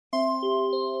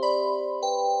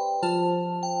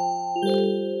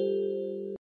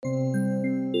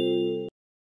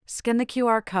Scan the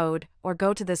QR code or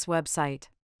go to this website.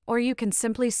 Or you can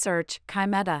simply search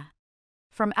Caimeta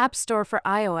from App Store for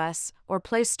iOS or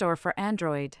Play Store for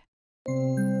Android.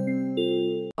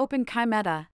 Open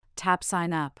Caimeta, tap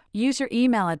Sign Up. Use your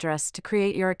email address to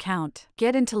create your account.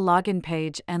 Get into Login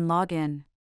page and log in.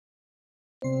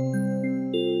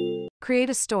 Create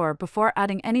a store before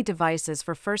adding any devices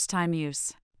for first-time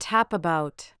use. Tap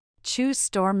About. Choose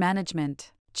Store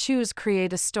Management. Choose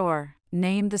Create a Store.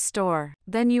 Name the store.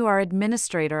 Then you are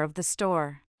administrator of the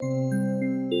store.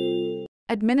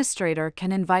 Administrator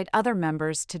can invite other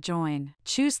members to join.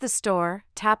 Choose the store,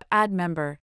 tap Add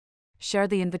Member. Share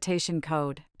the invitation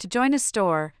code. To join a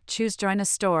store, choose Join a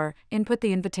Store, input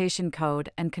the invitation code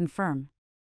and confirm.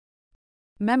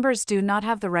 Members do not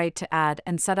have the right to add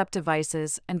and set up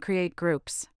devices and create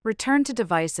groups. Return to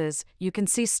devices, you can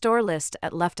see Store List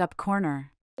at left up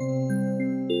corner.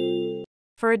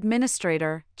 For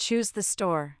administrator, choose the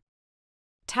store.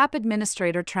 Tap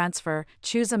Administrator Transfer,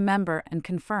 choose a member and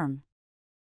confirm.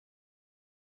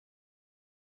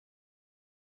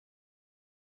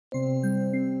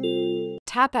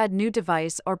 Tap Add New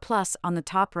Device or Plus on the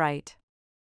top right.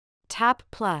 Tap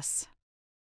Plus.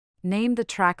 Name the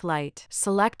track light.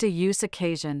 Select a use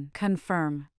occasion.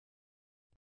 Confirm.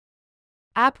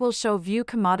 App will show View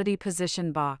Commodity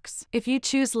Position box. If you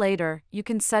choose Later, you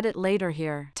can set it later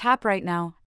here. Tap Right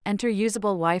Now. Enter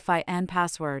usable Wi-Fi and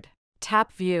password.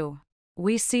 Tap View.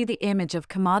 We see the image of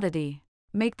commodity.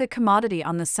 Make the commodity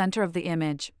on the center of the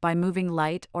image by moving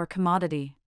light or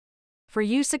commodity. For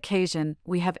use occasion,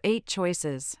 we have 8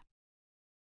 choices.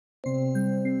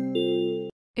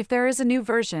 If there is a new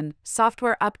version,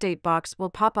 software update box will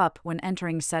pop up when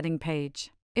entering setting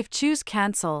page. If choose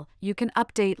Cancel, you can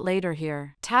update later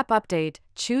here. Tap Update,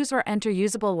 choose or enter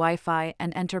usable Wi-Fi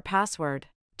and enter password.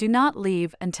 Do not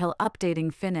leave until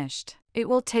updating finished. It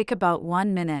will take about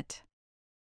 1 minute.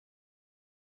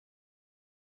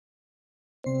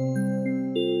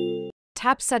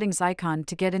 Tap Settings icon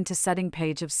to get into setting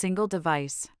page of single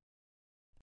device.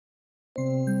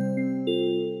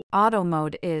 Auto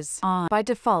mode is on by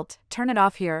default, turn it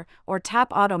off here, or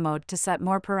tap Auto mode to set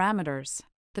more parameters.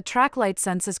 The track light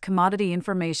senses commodity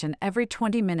information every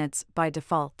 20 minutes by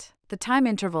default. The time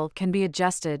interval can be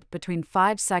adjusted between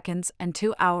 5 seconds and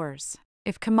 2 hours.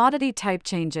 If commodity type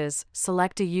changes,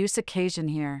 select a use occasion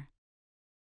here.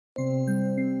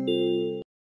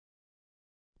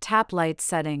 Tap Light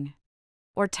Setting.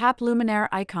 Or tap Luminaire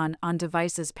icon on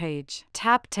Devices page.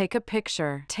 Tap Take a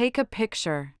Picture. Take a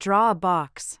picture. Draw a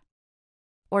box.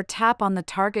 Or tap on the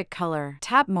target color.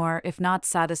 Tap More if not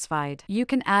satisfied. You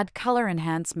can add color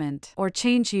enhancement or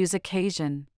change use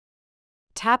occasion.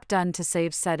 Tap Done to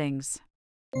save settings.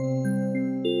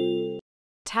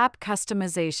 Tap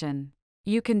Customization.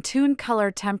 You can tune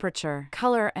color temperature,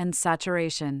 color and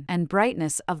saturation, and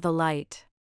brightness of the light.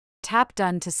 Tap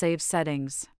Done to save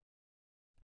settings.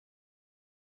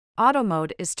 Auto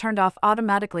mode is turned off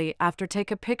automatically after take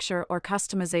a picture or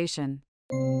customization.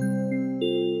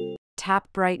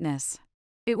 Tap Brightness.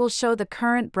 It will show the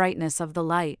current brightness of the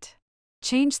light.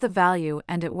 Change the value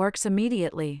and it works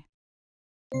immediately.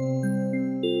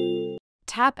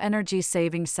 Tap Energy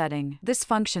Saving Setting. This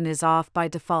function is off by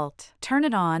default. Turn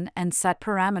it on and set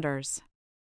parameters.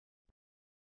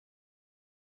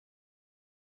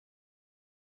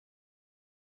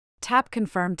 Tap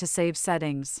Confirm to save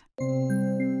settings.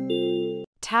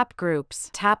 Tap Groups.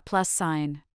 Tap plus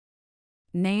sign.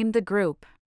 Name the group.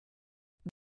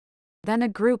 Then a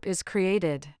group is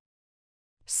created.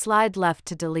 Slide left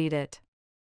to delete it.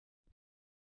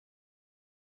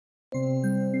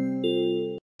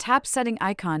 Tap Setting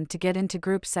icon to get into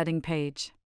group setting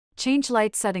page. Change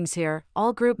light settings here,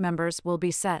 all group members will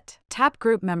be set. Tap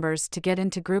Group Members to get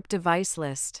into group device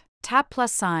list. Tap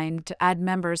plus sign to add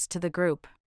members to the group.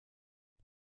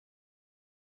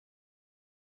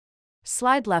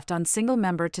 Slide left on single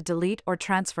member to delete or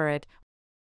transfer it,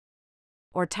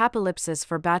 or tap ellipsis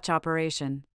for batch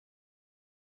operation.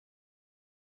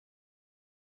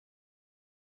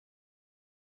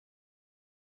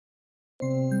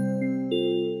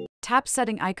 Tap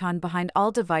Setting icon behind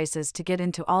all devices to get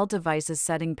into all devices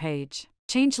setting page.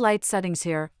 Change light settings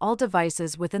here, all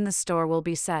devices within the store will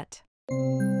be set.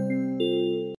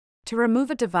 To remove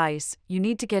a device, you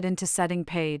need to get into setting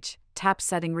page, tap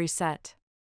Setting Reset.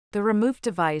 The removed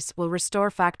device will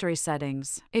restore factory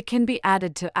settings. It can be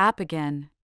added to app again.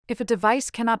 If a device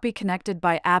cannot be connected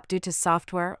by app due to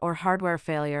software or hardware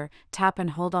failure, tap and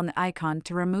hold on the icon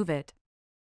to remove it.